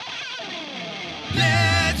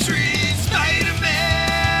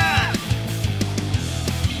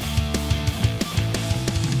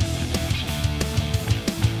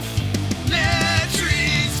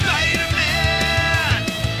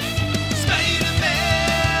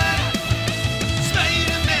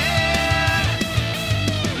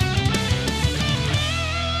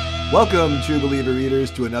Welcome, True Believer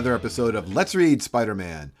readers, to another episode of Let's Read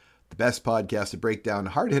Spider-Man, the best podcast to break down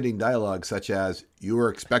hard-hitting dialogue such as "You were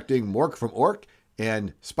expecting Mork from Ork"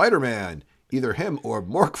 and "Spider-Man, either him or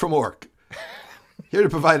Mork from Ork." Here to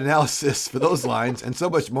provide analysis for those lines and so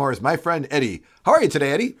much more is my friend Eddie. How are you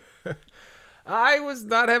today, Eddie? I was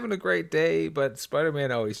not having a great day, but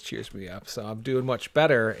Spider-Man always cheers me up, so I'm doing much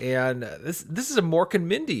better. And this is a Mork and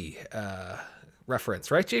Mindy reference,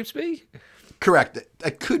 right, James B? Correct.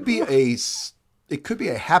 It could be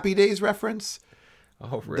a Happy Days reference.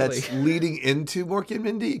 Oh, really? That's leading into Mork and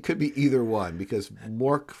Mindy. It could be either one because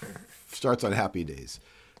Mork starts on Happy Days,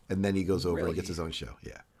 and then he goes over and gets his own show.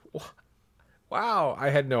 Yeah. Wow,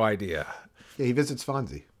 I had no idea. Yeah, he visits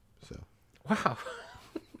Fonzie. So. Wow.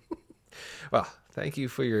 Well, thank you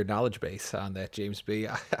for your knowledge base on that, James B.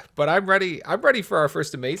 But I'm ready. I'm ready for our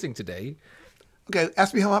first amazing today. Okay,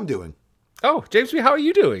 ask me how I'm doing. Oh, James B, how are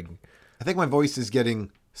you doing? I think my voice is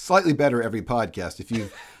getting slightly better every podcast. If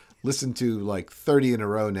you've listened to like 30 in a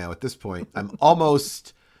row now at this point, I'm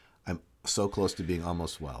so close to being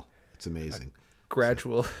almost well. It's amazing.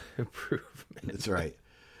 Gradual improvement. That's right.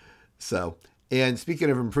 So, and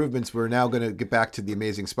speaking of improvements, we're now going to get back to the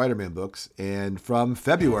Amazing Spider-Man books. And from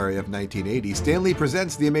February of 1980, Stan Lee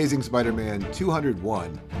presents The Amazing Spider-Man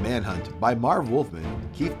 201, Manhunt, by Marv Wolfman,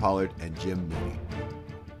 Keith Pollard, and Jim Mooney.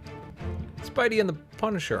 Spidey and the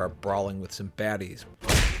Punisher are brawling with some baddies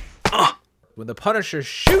when the Punisher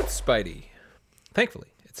shoots Spidey. Thankfully,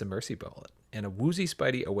 it's a mercy bullet, and a woozy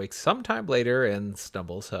Spidey awakes sometime later and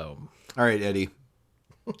stumbles home. All right, Eddie.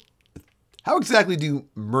 How exactly do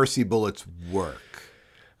mercy bullets work?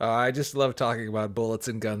 I just love talking about bullets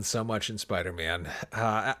and guns so much in Spider-Man.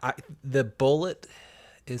 The bullet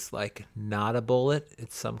is like not a bullet.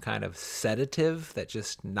 It's some kind of sedative that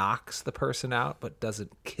just knocks the person out but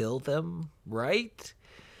doesn't kill them, right?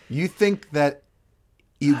 You think that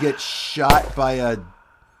you get shot by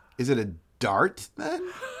is it a dart then?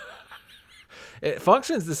 It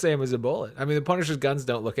functions the same as a bullet. I mean, the Punisher's guns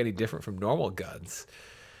don't look any different from normal guns.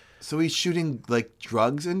 So he's shooting like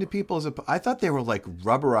drugs into people? I thought they were like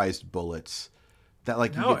rubberized bullets. That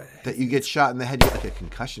like you get shot in the head, you get like a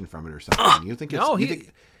concussion from it or something. You think it's no?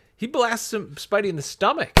 He blasts Spidey in the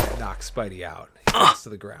stomach and knocks Spidey out. He falls to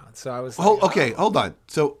the ground. So I was like, okay, hold on.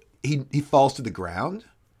 So he falls to the ground?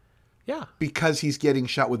 Yeah. Because he's getting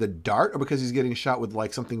shot with a dart, or because he's getting shot with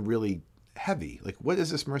like something really heavy? Like, what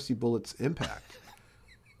is this mercy bullet's impact?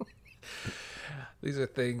 These are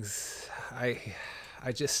things I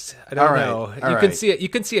don't know. You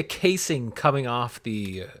can see a casing coming off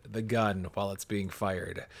the gun while it's being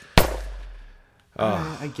fired.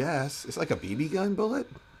 I guess it's like a BB gun bullet.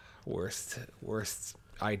 Worst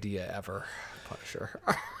idea ever, Punisher.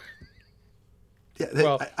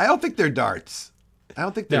 Yeah, I don't think they're darts. I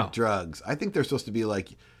don't think they're drugs. I think they're supposed to be like,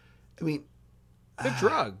 they're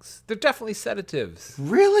drugs. They're definitely sedatives.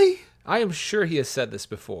 Really? I am sure he has said this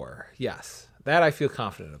before. Yes, that I feel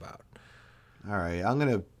confident about. All right, I'm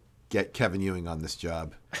going to get Kevin Ewing on this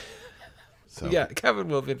job. So. Yeah, Kevin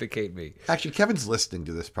will vindicate me. Actually, Kevin's listening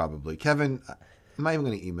to this probably. Kevin, I'm not even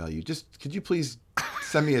going to email you. Just could you please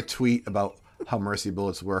send me a tweet about how mercy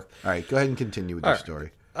bullets work? All right, go ahead and continue with your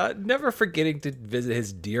story. Never forgetting to visit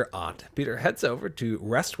his dear aunt, Peter heads over to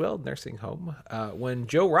Restwell Nursing Home when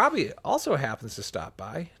Joe Robbie also happens to stop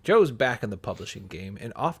by. Joe's back in the publishing game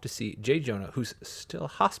and off to see J. Jonah, who's still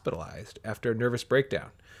hospitalized after a nervous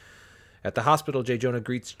breakdown. At the hospital, J. Jonah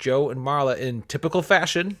greets Joe and Marla in typical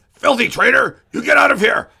fashion. "Filthy traitor! You get out of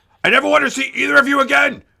here! I never want to see either of you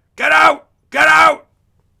again! Get out! Get out!"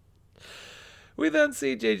 We then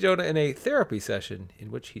see J. Jonah in a therapy session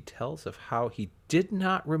in which he tells of how he did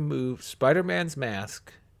not remove Spider-Man's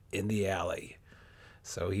mask in the alley.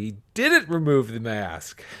 So he didn't remove the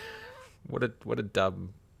mask. What a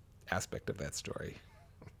dumb aspect of that story.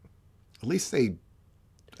 At least they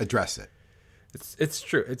address it. It's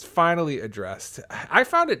true. It's finally addressed. I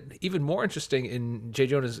found it even more interesting in J.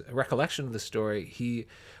 Jonah's recollection of the story. He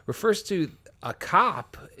refers to a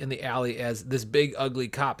cop in the alley as this big, ugly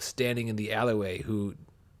cop standing in the alleyway who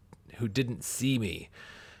didn't see me.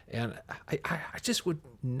 And I just would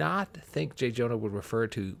not think J. Jonah would refer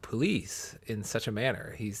to police in such a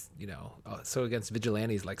manner. He's, so against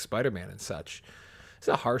vigilantes like Spider-Man and such. It's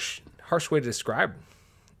a harsh way to describe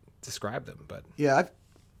them. But yeah,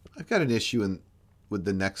 I've got an issue with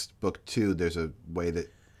the next book too. There's a way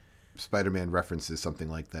that Spider-Man references something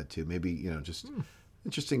like that too. Maybe just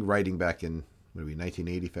interesting writing back in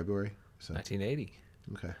 1980 February. So. 1980.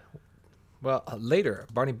 Okay. Well, later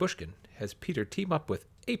Barney Bushkin has Peter team up with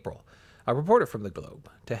April, a reporter from the Globe,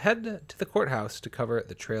 to head to the courthouse to cover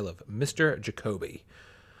the trail of Mr. Jacoby.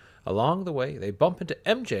 Along the way, they bump into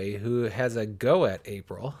MJ, who has a go at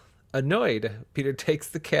April. Annoyed, Peter takes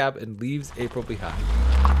the cab and leaves April behind.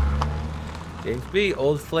 James B.,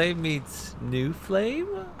 old flame meets new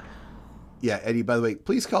flame? Yeah, Eddie, by the way,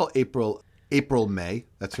 please call April May.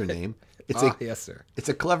 That's her name. Yes, sir. It's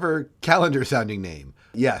a clever calendar-sounding name.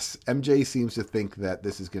 Yes, MJ seems to think that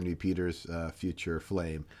this is going to be Peter's future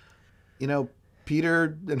flame. You know,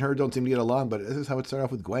 Peter and her don't seem to get along, but this is how it started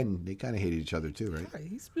off with Gwen. They kind of hated each other too, right?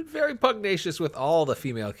 He's been very pugnacious with all the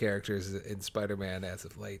female characters in Spider-Man as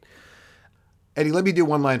of late. Eddie, let me do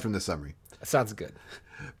one line from the summary. Sounds good.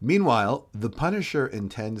 Meanwhile, the Punisher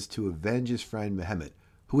intends to avenge his friend Mehmet,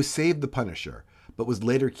 who has saved the Punisher, but was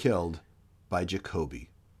later killed by Jacoby.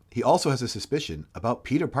 He also has a suspicion about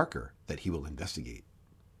Peter Parker that he will investigate.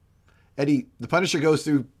 Eddie, the Punisher goes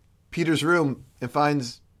through Peter's room and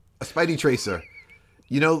finds a Spidey tracer.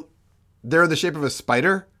 You know, they're in the shape of a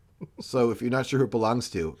spider, so if you're not sure who it belongs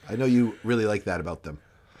to, I know you really like that about them.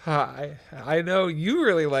 I know you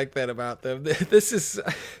really like that about them. This is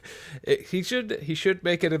he should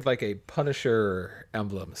make it like a Punisher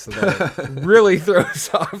emblem so that it really throws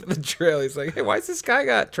off the trail. He's like, hey, why has this guy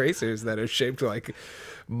got tracers that are shaped like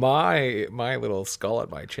my little skull on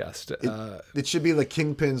my chest? It should be like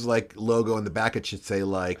Kingpin's like logo in the back. It should say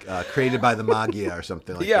like created by the Magia or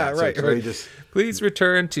something like yeah, that. So right. Right. Please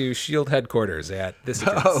return to Shield headquarters at this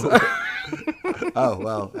address. Oh,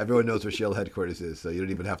 well, everyone knows where Shield headquarters is, so you don't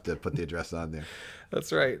even have to put the address on there.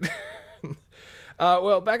 That's right.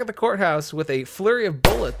 Well, back at the courthouse with a flurry of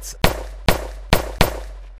bullets,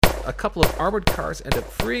 a couple of armored cars end up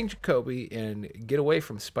freeing Jacoby and get away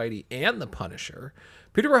from Spidey and the Punisher.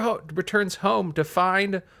 Peter returns home to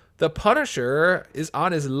find the Punisher is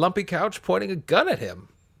on his lumpy couch pointing a gun at him.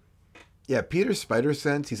 Yeah, Peter's spider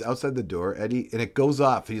sense, he's outside the door, Eddie, and it goes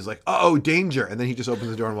off. And he's like, uh-oh, danger. And then he just opens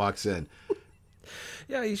the door and walks in.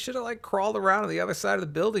 Yeah, he should have like crawled around on the other side of the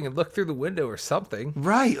building and looked through the window or something.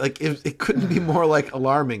 Right. Like it couldn't be more like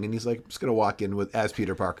alarming. And he's like, I'm just going to walk in as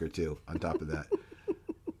Peter Parker too, on top of that.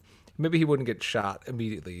 Maybe he wouldn't get shot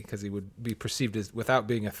immediately because he would be perceived as without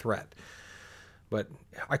being a threat. But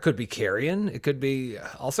I could be Carrion. It could be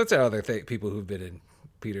all sorts of other people who've been in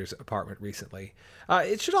Peter's apartment recently.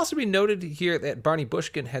 It should also be noted here that Barney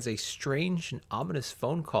Bushkin has a strange and ominous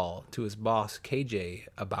phone call to his boss, KJ,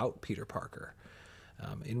 about Peter Parker,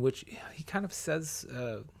 in which he kind of says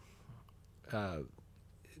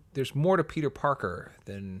there's more to Peter Parker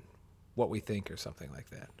than what we think or something like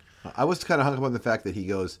that. I was kind of hung up on the fact that he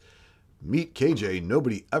goes, meet KJ.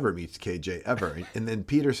 Nobody ever meets KJ ever. And then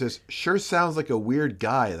Peter says, sure sounds like a weird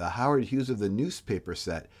guy, the Howard Hughes of the newspaper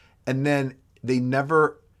set. And then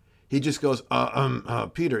he just goes,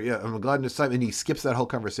 Peter, yeah, I'm glad to see him. And he skips that whole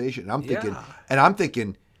conversation. And I'm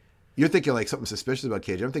thinking, you're thinking like something suspicious about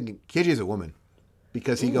KJ. I'm thinking KJ's a woman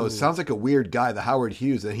because he goes, sounds like a weird guy, the Howard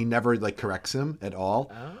Hughes. And he never like corrects him at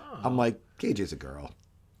all. Oh. I'm like, KJ's a girl.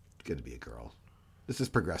 It's going to be a girl. This is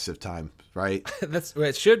progressive time, right? That's what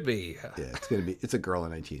it should be. Yeah, it's a girl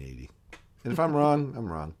in 1980. And if I'm wrong, I'm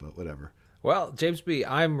wrong, but whatever. Well, James B.,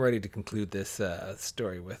 I'm ready to conclude this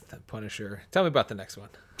story with Punisher. Tell me about the next one.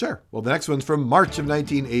 Sure. Well, the next one's from March of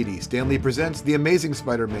 1980. Stan Lee presents The Amazing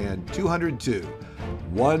Spider-Man 202,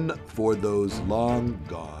 One for Those Long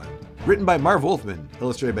Gone. Written by Marv Wolfman,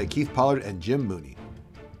 illustrated by Keith Pollard and Jim Mooney.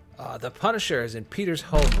 The Punisher is in Peter's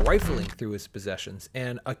home rifling through his possessions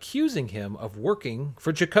and accusing him of working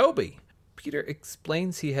for Jacoby. Peter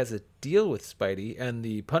explains he has a deal with Spidey, and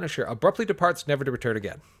the Punisher abruptly departs, never to return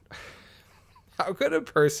again. How could a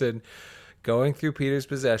person going through Peter's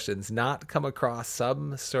possessions not come across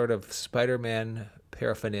some sort of Spider-Man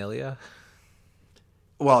paraphernalia?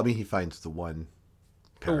 Well, I mean, he finds the one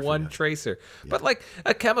tracer. Yeah. But like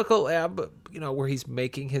a chemical lab, where he's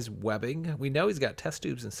making his webbing. We know he's got test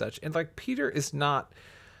tubes and such. And like Peter is not,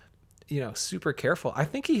 super careful. I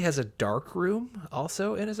think he has a dark room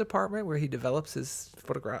also in his apartment where he develops his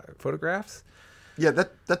photographs. Yeah,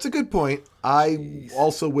 that's a good point. I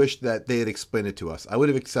also wish that they had explained it to us. I would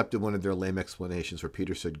have accepted one of their lame explanations where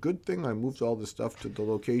Peter said, good thing I moved all this stuff to the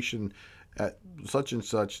location at such and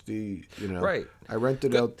such. Right. I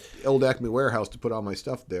rented out the old Acme warehouse to put all my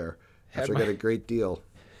stuff there. After I got a great deal.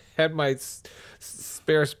 Had my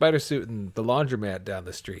spare spider suit in the laundromat down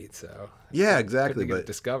the street, so yeah, exactly. But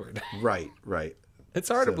discovered. Right. It's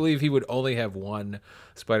hard to believe he would only have one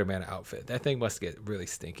Spider-Man outfit. That thing must get really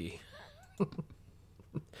stinky.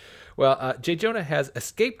 Well, J. Jonah has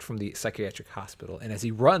escaped from the psychiatric hospital, and as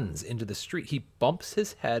he runs into the street, he bumps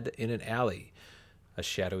his head in an alley. A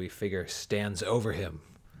shadowy figure stands over him.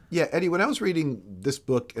 Yeah, Eddie, when I was reading this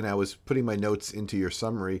book and I was putting my notes into your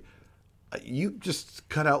summary, you just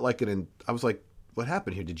cut out I was like, what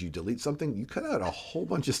happened here? Did you delete something? You cut out a whole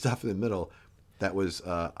bunch of stuff in the middle that was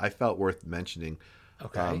I felt worth mentioning.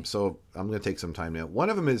 Okay. So I'm going to take some time now. One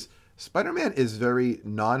of them is Spider-Man is very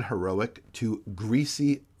non-heroic to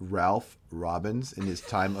greasy Ralph Robbins in his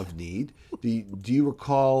time of need. Do you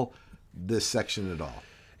recall this section at all?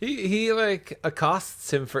 He like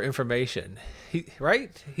accosts him for information.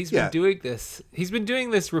 He's been doing this. He's been doing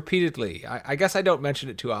this repeatedly. I guess I don't mention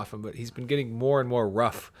it too often, but he's been getting more and more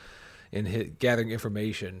rough in gathering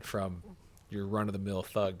information from your run-of-the-mill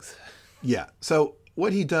thugs. Yeah. So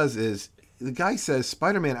what he does is the guy says,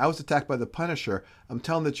 Spider-Man, I was attacked by the Punisher. I'm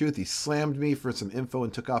telling the truth. He slammed me for some info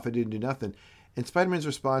and took off. I didn't do nothing. And Spider-Man's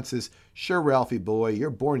response is, sure, Ralphie boy, you're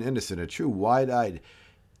born innocent, a true wide-eyed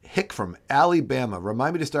hick from Alabama.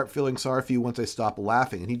 Remind me to start feeling sorry for you once I stop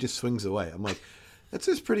laughing. And he just swings away. I'm like, that's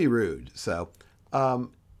just pretty rude. So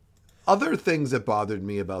other things that bothered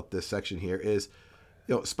me about this section here is,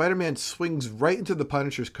 Spider-Man swings right into the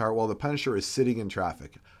Punisher's car while the Punisher is sitting in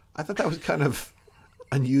traffic. I thought that was kind of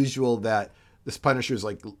unusual that this Punisher's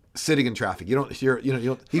like sitting in traffic.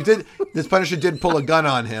 This Punisher did pull a gun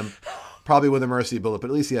on him, probably with a mercy bullet, but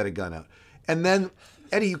at least he had a gun out. And then,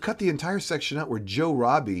 Eddie, you cut the entire section out where Joe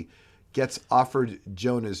Robbie gets offered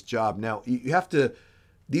Jonah's job. Now, you have to,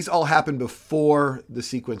 these all happened before the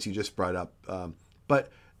sequence you just brought up.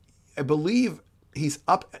 But I believe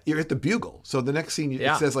you're at the Bugle. So the next scene,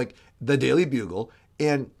 it says like the Daily Bugle.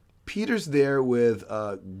 And Peter's there with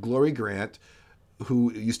Glory Grant,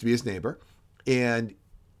 who used to be his neighbor, and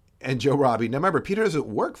Joe Robbie. Now remember, Peter doesn't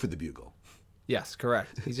work for the Bugle. Yes,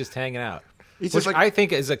 correct. He's just hanging out. Which I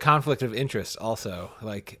think is a conflict of interest also.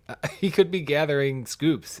 Like, he could be gathering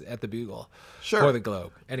scoops at the Bugle for the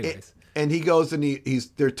Globe. Anyways. And he goes and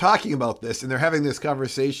they're talking about this, and they're having this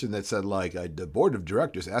conversation that said, like, the board of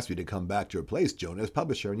directors asked me to come back to replace Jonah as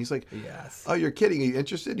publisher. And he's like, yes. Oh, you're kidding. Are you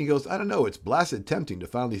interested? And he goes, I don't know. It's blasted tempting to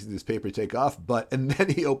finally see this paper take off. And then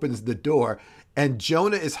he opens the door, and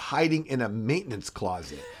Jonah is hiding in a maintenance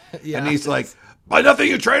closet. And he's like, By nothing,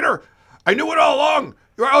 you traitor! I knew it all along!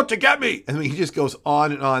 You're out to get me! And he just goes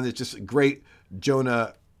on and on. It's just great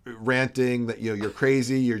Jonah ranting that, you're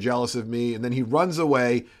crazy, you're jealous of me. And then he runs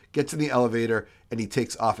away, gets in the elevator, and he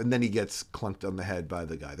takes off. And then he gets clunked on the head by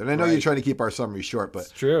the guy. And I know you're trying to keep our summary short, but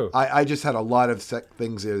it's true. I just had a lot of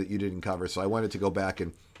things there that you didn't cover. So I wanted to go back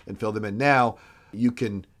and fill them in. Now you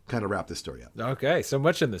can kind of wrap this story up. Okay, so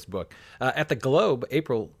much in this book. At the Globe,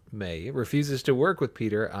 April May refuses to work with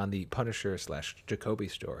Peter on the Punisher/Jacoby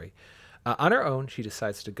story. On her own, she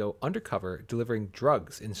decides to go undercover delivering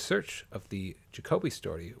drugs in search of the Jacoby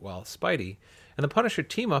story, while Spidey and the Punisher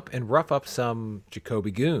team up and rough up some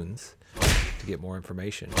Jacoby goons to get more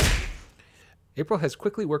information. April has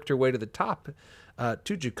quickly worked her way to the top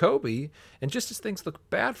to Jacoby, and just as things look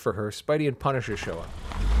bad for her, Spidey and Punisher show up.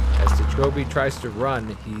 As Jacoby tries to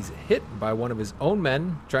run, he's hit by one of his own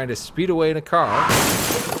men trying to speed away in a car.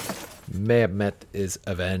 Mayhem is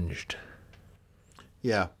avenged.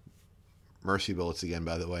 Yeah. Mercy bullets again,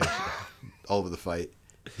 by the way, all over the fight.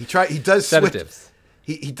 He does sedatives.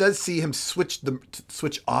 He does see him switch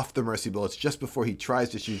off the mercy bullets just before he tries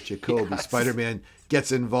to shoot Jacoby. Yes. Spider-Man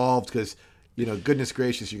gets involved because, goodness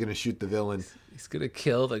gracious, you're going to shoot the villain. He's going to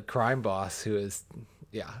kill the crime boss who is,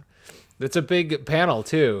 It's a big panel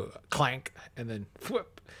too. Clank, and then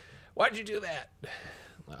whoop. Why'd you do that?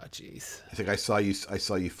 Oh, jeez. I think I saw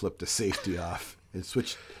you flip the safety off and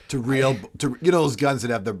switch to real, those guns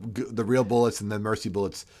that have the real bullets and the mercy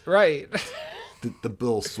bullets. Right. The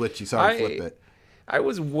little switch. You saw him flip it. I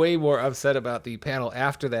was way more upset about the panel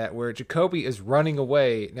after that, where Jacoby is running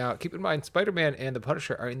away. Now, keep in mind, Spider-Man and the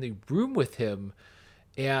Punisher are in the room with him,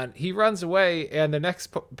 and he runs away. And the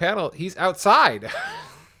next panel, he's outside.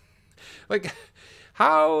 Like,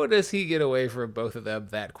 how does he get away from both of them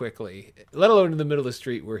that quickly? Let alone in the middle of the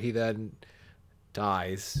street, where he then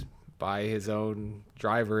dies by his own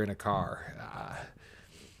driver in a car.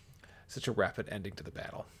 Such a rapid ending to the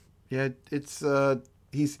battle. Yeah, it's the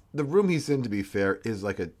room he's in, to be fair,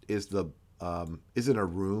 isn't a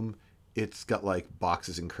room. It's got like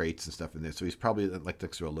boxes and crates and stuff in there. So he's probably like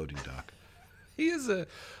next to a loading dock. He is a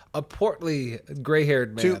portly,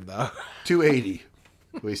 gray-haired man, though. 280.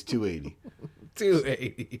 Weighs 280.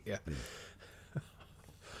 280, yeah.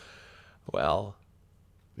 Well,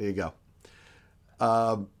 there you go.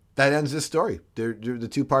 That ends this story. The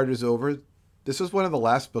two-parter's over. This was one of the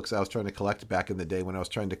last books I was trying to collect back in the day when I was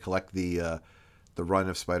trying to collect the run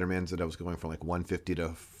of Spider-Mans that I was going from like 150 to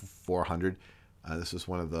 400. This was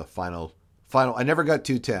one of the final. I never got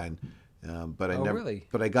 210, Really?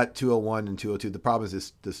 But I got 201 and 202. The problem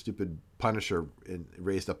is the stupid Punisher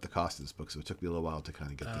raised up the cost of this book, so it took me a little while to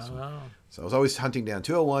kind of get this one. So I was always hunting down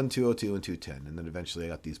 201, 202, and 210, and then eventually I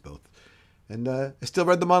got these both. And I still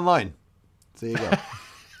read them online. So there you go.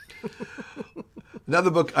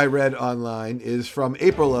 Another book I read online is from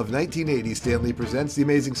April of 1980. Stan Lee presents The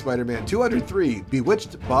Amazing Spider-Man 203,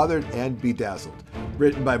 Bewitched, Bothered, and Bedazzled.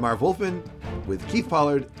 Written by Marv Wolfman, with Keith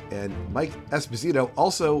Pollard and Mike Esposito.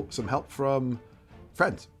 Also, some help from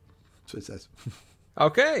friends. That's what it says.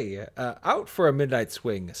 Okay, out for a midnight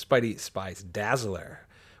swing, Spidey spies Dazzler.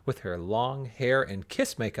 With her long hair and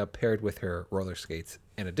kiss makeup paired with her roller skates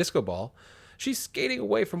and a disco ball, she's skating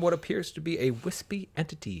away from what appears to be a wispy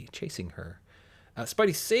entity chasing her.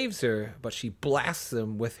 Spidey saves her, but she blasts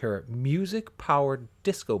him with her music-powered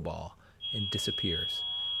disco ball and disappears.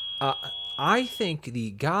 I think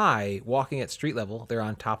the guy walking at street level, they're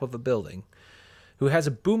on top of a building, who has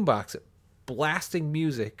a boombox blasting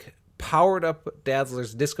music, powered up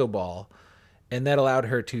Dazzler's disco ball, and that allowed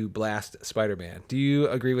her to blast Spider-Man. Do you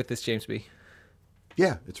agree with this, James B?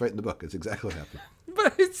 Yeah, it's right in the book. It's exactly what happened.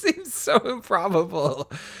 But it seems so improbable.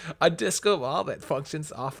 A disco ball that functions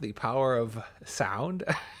off the power of sound.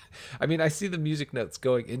 I mean, I see the music notes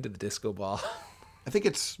going into the disco ball. I think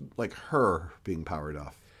it's like her being powered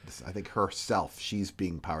off. I think herself, she's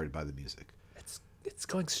being powered by the music. It's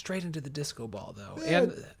going straight into the disco ball, though. Yeah,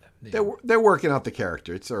 And they're working out the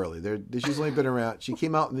character. It's early. She's only been around. She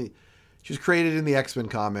came out she was created in the X-Men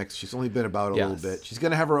comics. She's only been about a little bit. She's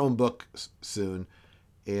going to have her own book soon.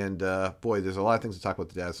 And boy, there's a lot of things to talk about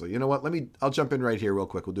the Dazzler. You know what? I'll jump in right here real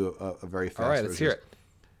quick. We'll do a very fast all right, let's hear it.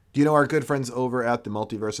 Do you know our good friends over at the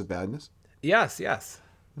Multiverse of Badness? Yes.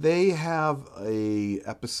 They have a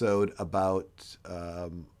episode about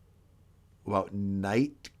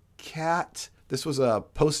Nightcat. This was a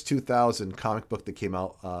post-2000 comic book that came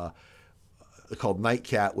out called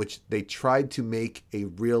Nightcat, which they tried to make a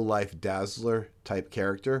real-life Dazzler type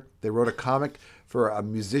character. They wrote a comic for a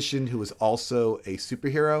musician who was also a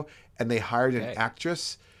superhero, and they hired an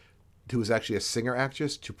actress who was actually a singer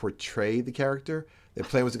actress to portray the character. Their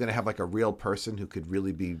plan was going to have like a real person who could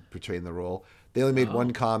really be portraying the role. They only made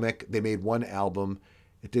one comic. They made one album.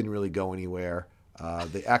 It didn't really go anywhere.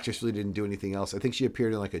 The actress really didn't do anything else. I think she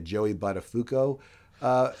appeared in like a Joey Buttafuoco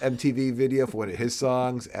MTV video for one of his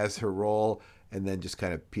songs as her role, and then just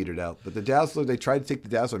kind of petered out. But the Dazzler, they tried to take the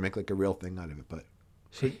Dazzler and make like a real thing out of it, but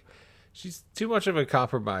She's too much of a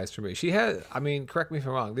compromise for me. She had, I mean, correct me if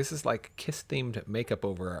I'm wrong, this is like Kiss-themed makeup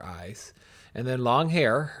over her eyes. And then long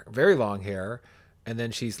hair, very long hair. And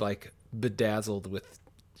then she's like bedazzled with,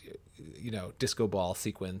 disco ball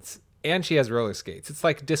sequins. And she has roller skates. It's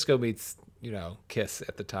like disco meets, Kiss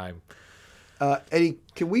at the time. Eddie,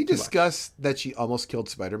 can we discuss that she almost killed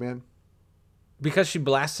Spider-Man? Because she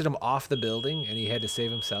blasted him off the building and he had to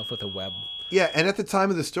save himself with a web. Yeah, and at the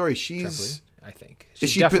time of the story, she's... I think.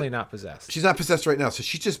 She's definitely not possessed. She's not possessed right now. So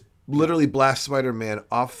she just literally blasts Spider-Man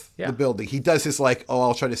off the building. He does his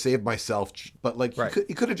I'll try to save myself. But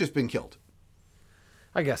he could have just been killed.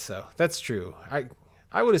 I guess so. That's true.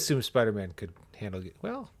 I would assume Spider-Man could handle it.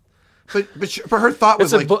 Well. But her thought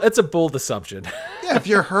was it's a bold assumption. Yeah, if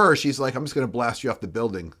you're her, she's like, I'm just going to blast you off the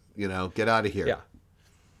building. Get out of here. Yeah.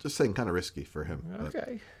 Just saying, kind of risky for him.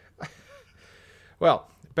 Okay. Well,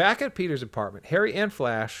 back at Peter's apartment, Harry and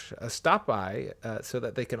Flash stop by so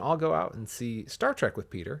that they can all go out and see Star Trek with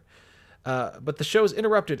Peter. But the show is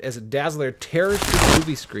interrupted as Dazzler tears through the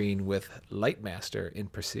movie screen with Lightmaster in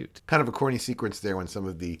pursuit. Kind of a corny sequence there when some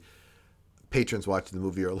of the patrons watching the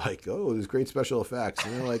movie are like, oh, there's great special effects.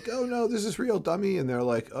 And they're like, oh, no, this is real, dummy. And they're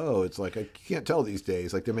like, oh, it's like, I can't tell these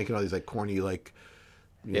days. Like, they're making all these corny,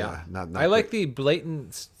 not I like the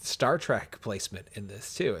blatant Star Trek placement in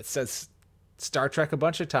this, too. It says Star Trek a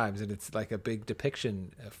bunch of times, and it's like a big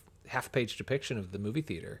depiction, half-page depiction of the movie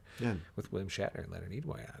theater with William Shatner and Leonard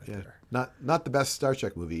Nimoy on it. Yeah. Not the best Star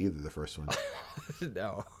Trek movie either, the first one.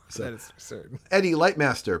 No, that is for certain. Eddie,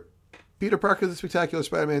 Lightmaster, Peter Parker, The Spectacular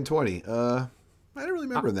Spider-Man 20. I don't really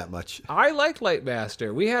remember him that much. I liked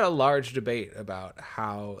Lightmaster. We had a large debate about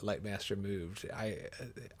how Lightmaster moved.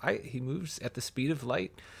 He moves at the speed of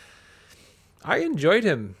light. I enjoyed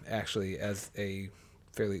him actually as a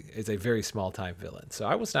very small time villain. So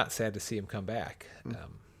I was not sad to see him come back.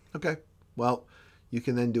 Okay. Well, you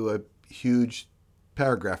can then do a huge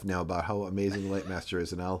paragraph now about how amazing Lightmaster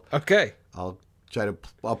is, and I'll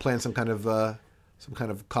plan some kind of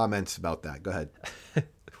comments about that. Go ahead.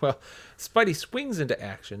 Well, Spidey swings into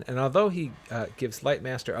action, and although he gives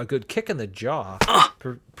Lightmaster a good kick in the jaw,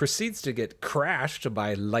 proceeds to get crashed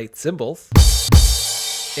by light cymbals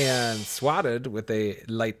and swatted with a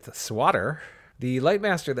light swatter. The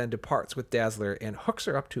Lightmaster then departs with Dazzler and hooks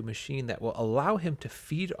her up to a machine that will allow him to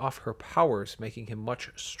feed off her powers, making him much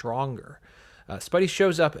stronger. Spidey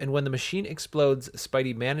shows up, and when the machine explodes,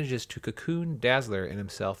 Spidey manages to cocoon Dazzler and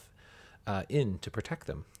himself in to protect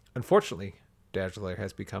them. Unfortunately, Dazzler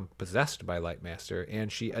has become possessed by Lightmaster,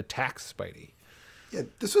 and she attacks Spidey. Yeah,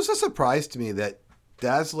 this was a surprise to me that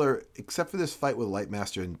Dazzler, except for this fight with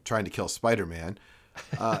Lightmaster and trying to kill Spider-Man,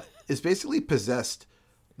 is basically possessed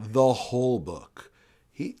the whole book.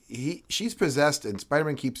 She's possessed, and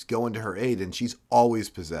Spider-Man keeps going to her aid, and she's always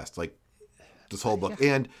possessed, like this whole book.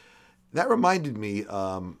 And that reminded me,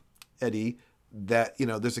 Eddie, that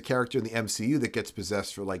there's a character in the MCU that gets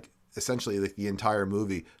possessed for essentially the entire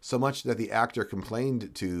movie, so much that the actor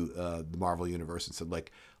complained to the Marvel Universe and said,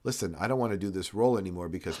 listen, I don't want to do this role anymore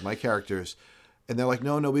because my characters. And they're like,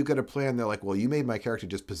 no, we've got a plan. They're like, well, you made my character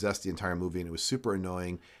just possess the entire movie, and it was super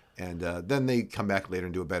annoying. And then they come back later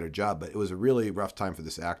and do a better job. But it was a really rough time for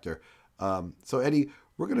this actor. So, Eddie,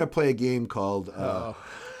 we're going to play a game called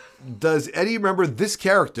Does Eddie Remember This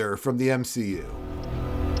Character from the MCU?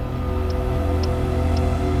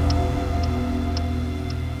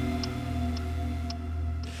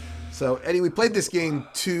 So, Eddie, we played this game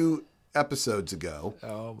 2 episodes ago.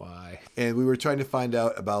 Oh, my. And we were trying to find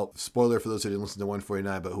out about, spoiler for those who didn't listen to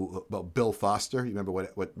 149, but about Bill Foster. You remember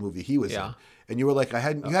what movie he was in? And you were like, you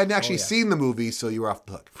hadn't actually seen the movie, so you were off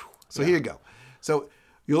the hook. So here you go. So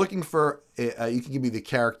you're looking for, you can give me the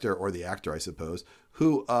character or the actor, I suppose,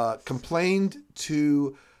 who complained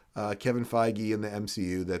to Kevin Feige in the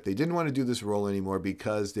MCU that they didn't want to do this role anymore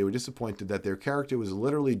because they were disappointed that their character was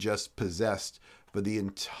literally just possessed for the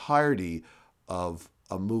entirety of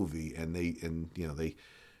a movie, and they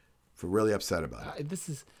were really upset about it.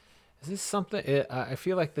 Is this something? I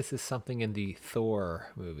feel like this is something in the Thor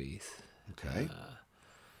movies. Okay,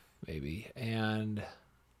 maybe, and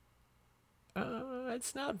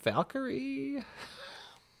it's not Valkyrie,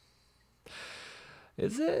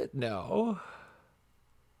 is it? No.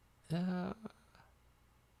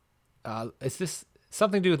 Is this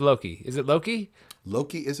something to do with Loki? Is it Loki?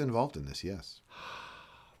 Loki is involved in this, yes.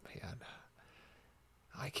 Man,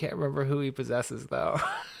 I can't remember who he possesses, though.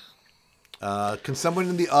 Can someone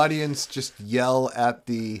in the audience just yell at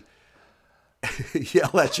your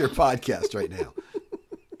podcast right now?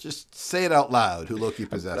 Just say it out loud, who Loki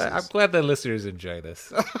possesses. I'm glad the listeners enjoy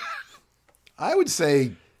this. I would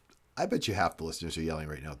say, I bet you half the listeners are yelling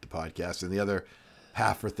right now at the podcast, and the other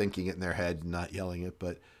half are thinking it in their head and not yelling it,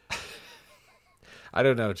 but... I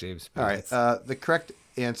don't know, James. All right. The correct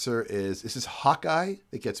answer is, this is Hawkeye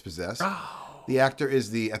that gets possessed. Oh. The actor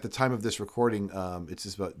is at the time of this recording, it's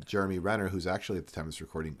just about Jeremy Renner, who's actually at the time of this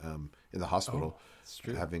recording in the hospital,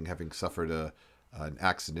 having suffered an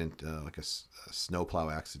accident, like a snowplow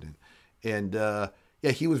accident. And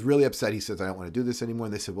he was really upset. He says, I don't want to do this anymore.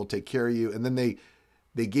 And they said, we'll take care of you. And then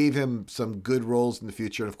they gave him some good roles in the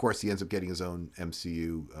future. And of course, he ends up getting his own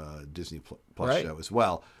MCU Disney Plus show as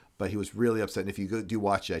well. But he was really upset. And if you do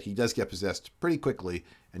watch that, he does get possessed pretty quickly.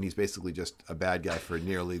 And he's basically just a bad guy for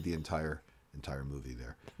nearly the entire movie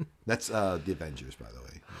there. That's the Avengers, by the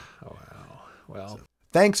way. Oh, wow. Well,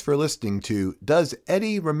 thanks for listening to Does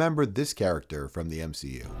Eddie Remember This Character from the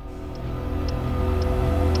MCU?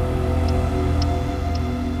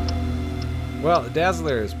 Well,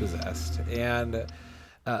 Dazzler is possessed, and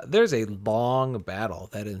there's a long battle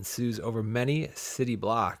that ensues over many city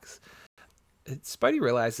blocks. Spidey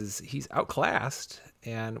realizes he's outclassed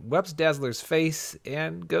and webs Dazzler's face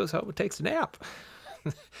and goes home and takes a nap.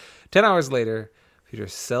 10 hours later, Peter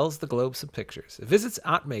sells the globe some pictures, visits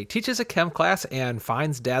Aunt May, teaches a chem class, and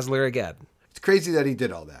finds Dazzler again. It's crazy that he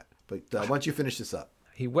did all that, but why don't you finish this up?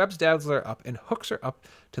 He webs Dazzler up and hooks her up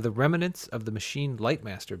to the remnants of the machine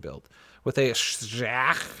Lightmaster built. With a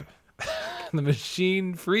shach, the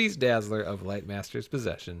machine frees Dazzler of Lightmaster's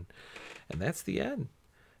possession. And that's the end.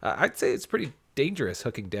 I'd say it's pretty dangerous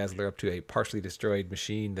hooking Dazzler up to a partially destroyed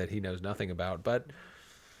machine that he knows nothing about, but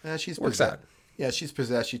she's works possessed. out. Yeah, she's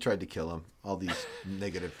possessed. She tried to kill him. All these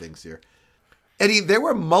negative things here. Eddie, there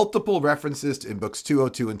were multiple references in books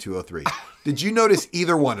 202 and 203. Did you notice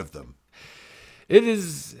either one of them? It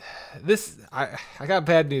is this. I got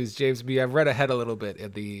bad news, James B. I've read ahead a little bit,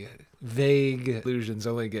 and the vague allusions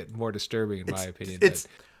only get more disturbing, in my opinion.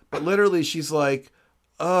 But literally, she's like,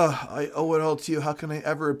 I owe it all to you. How can I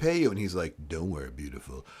ever repay you? And he's like, don't worry,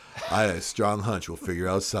 beautiful. I had a strong hunch we'll figure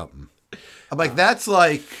out something. I'm like, that's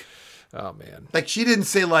like, oh man, like she didn't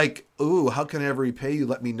say like, ooh, how can I ever repay you?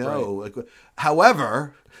 Let me know. Right. Like,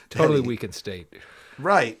 however, totally Eddie, weakened state.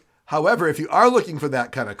 Right. However, if you are looking for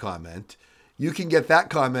that kind of comment, you can get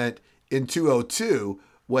that comment in 202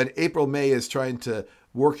 when April May is trying to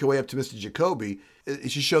work your way up to Mr. Jacoby.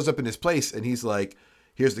 She shows up in his place, and he's like,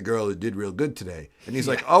 here's the girl who did real good today. And he's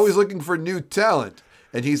like, always looking for new talent.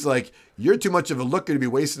 And he's like, you're too much of a looker to be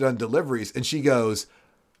wasted on deliveries. And she goes,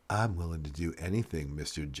 I'm willing to do anything,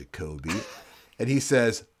 Mr. Jacoby. And he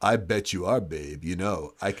says, I bet you are, babe. You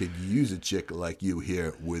know, I could use a chick like you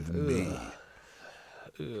here with me.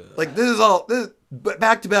 Like, this is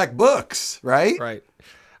back-to-back books, right? Right.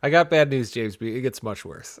 I got bad news, James B. It gets much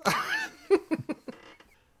worse.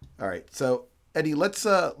 All right. So, Eddie, let's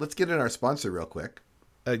get in our sponsor real quick.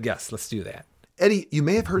 Yes, let's do that. Eddie, you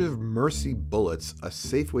may have heard of Mercy Bullets, a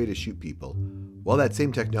safe way to shoot people. Well, that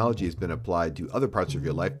same technology has been applied to other parts of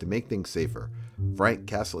your life to make things safer. Frank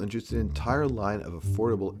Castle introduced an entire line of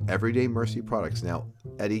affordable everyday Mercy products. Now,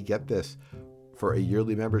 Eddie, get this. For a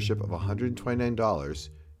yearly membership of $129,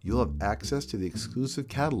 you'll have access to the exclusive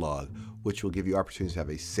catalog, which will give you opportunities to have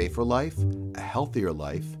a safer life, a healthier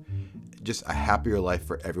life, just a happier life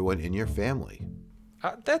for everyone in your family.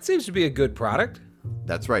 That seems to be a good product.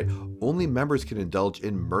 That's right. Only members can indulge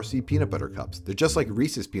in Mercy peanut butter cups. They're just like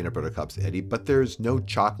Reese's peanut butter cups, Eddie, but there's no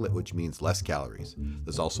chocolate, which means less calories.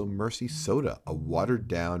 There's also Mercy Soda, a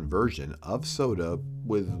watered-down version of soda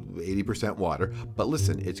with 80% water. But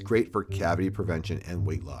listen, it's great for cavity prevention and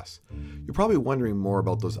weight loss. You're probably wondering more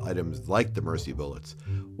about those items like the Mercy Bullets.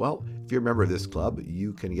 Well, if you're a member of this club,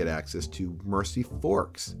 you can get access to Mercy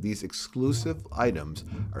Forks. These exclusive items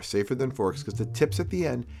are safer than forks because the tips at the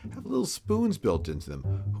end have little spoons built into them.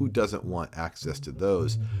 Who doesn't want access to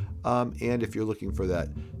those? And if you're looking for that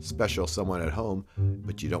special someone at home,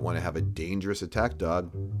 but you don't want to have a dangerous attack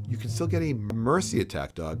dog, you can still get a Mercy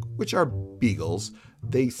attack dog, which are beagles.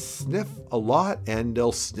 They sniff a lot and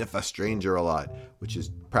they'll sniff a stranger a lot, which is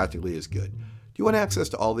practically as good. Do you want access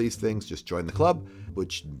to all these things? Just join the club,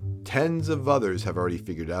 which tens of others have already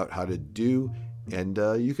figured out how to do. And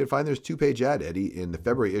you can find there's a 2-page ad, Eddie, in the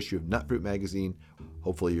February issue of Nut Fruit Magazine.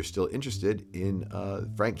 Hopefully you're still interested in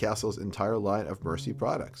Frank Castle's entire line of Mercy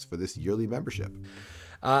products for this yearly membership.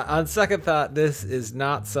 On second thought, this is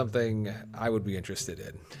not something I would be interested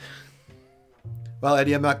in. Well,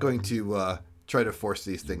 Eddie, I'm not going to try to force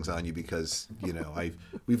these things on you because, you know,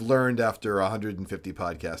 we've learned after 150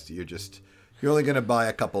 podcasts that you're only going to buy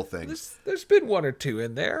a couple things. There's been one or two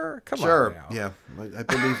in there. Come on now. Yeah.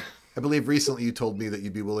 I believe recently you told me that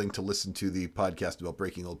you'd be willing to listen to the podcast about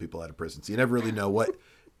breaking old people out of prison. So you never really know what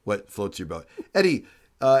floats your boat. Eddie,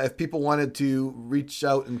 if people wanted to reach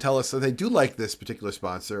out and tell us that they do like this particular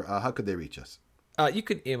sponsor, how could they reach us? You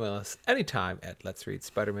can email us anytime at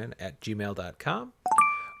letsreadspiderman@gmail.com,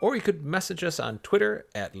 or you could message us on Twitter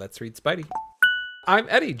at letsreadspidey. I'm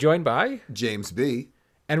Eddie, joined by James B.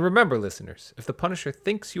 And remember, listeners, if the Punisher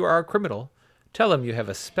thinks you are a criminal, tell him you have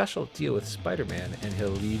a special deal with Spider-Man and he'll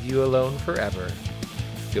leave you alone forever.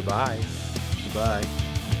 Goodbye. Goodbye.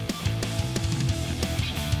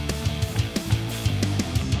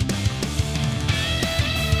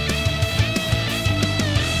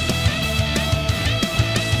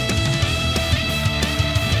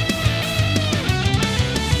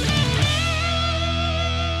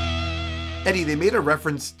 Eddie, they made a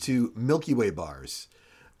reference to Milky Way bars.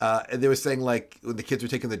 And they were saying, like, when the kids were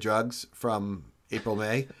taking the drugs from April,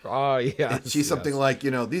 May. Oh, yeah. And she's something like, you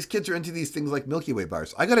know, these kids are into these things like Milky Way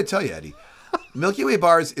bars. I got to tell you, Eddie, Milky Way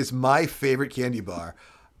bars is my favorite candy bar.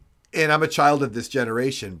 And I'm a child of this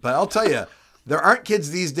generation. But I'll tell you, there aren't kids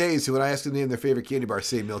these days who, when I ask them to name their favorite candy bar,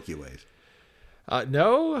 say Milky Ways.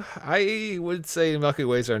 No, I would say Milky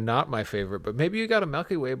Ways are not my favorite, but maybe you got a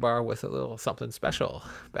Milky Way bar with a little something special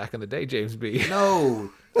back in the day, James B.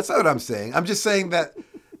 No, that's not what I'm saying. I'm just saying that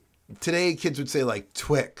today kids would say like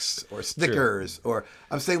Twix or Snickers, True. Or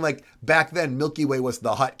I'm saying like back then Milky Way was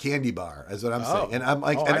the hot candy bar, is what I'm saying. And I'm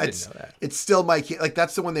like, and it's still my like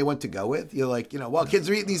that's the one they want to go with. You're like, you know, well, kids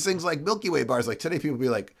are eating these things like Milky Way bars. Like today, people be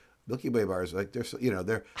like Milky Way bars, like they're you know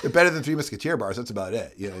they're better than Three Musketeer bars. That's about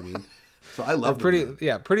it. You know what I mean? So I love pretty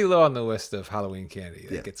low on the list of Halloween candy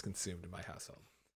that gets consumed in my household.